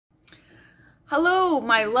Hello,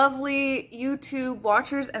 my lovely YouTube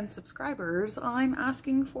watchers and subscribers. I'm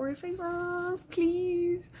asking for a favor,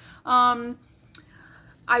 please.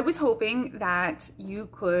 I was hoping that you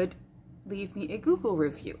could leave me a Google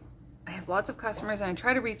review. I have lots of customers and I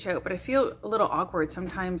try to reach out, but I feel a little awkward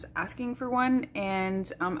sometimes asking for one. And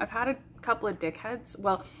I've had a couple of dickheads.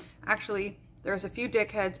 Well, actually, there's a few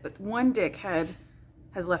dickheads, but one dickhead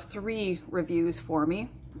has left 3 reviews for me,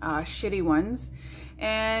 shitty ones.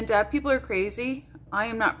 And people are crazy. I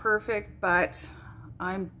am not perfect, but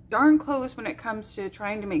I'm darn close when it comes to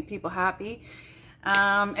trying to make people happy.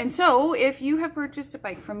 And so if you have purchased a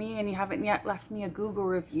bike from me and you haven't yet left me a Google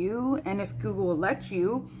review, and if Google will let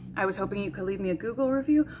you, I was hoping you could leave me a Google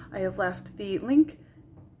review. I have left the link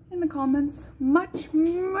in the comments. Much,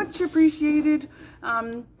 much appreciated.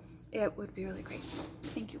 It would be really great.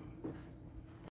 Thank you.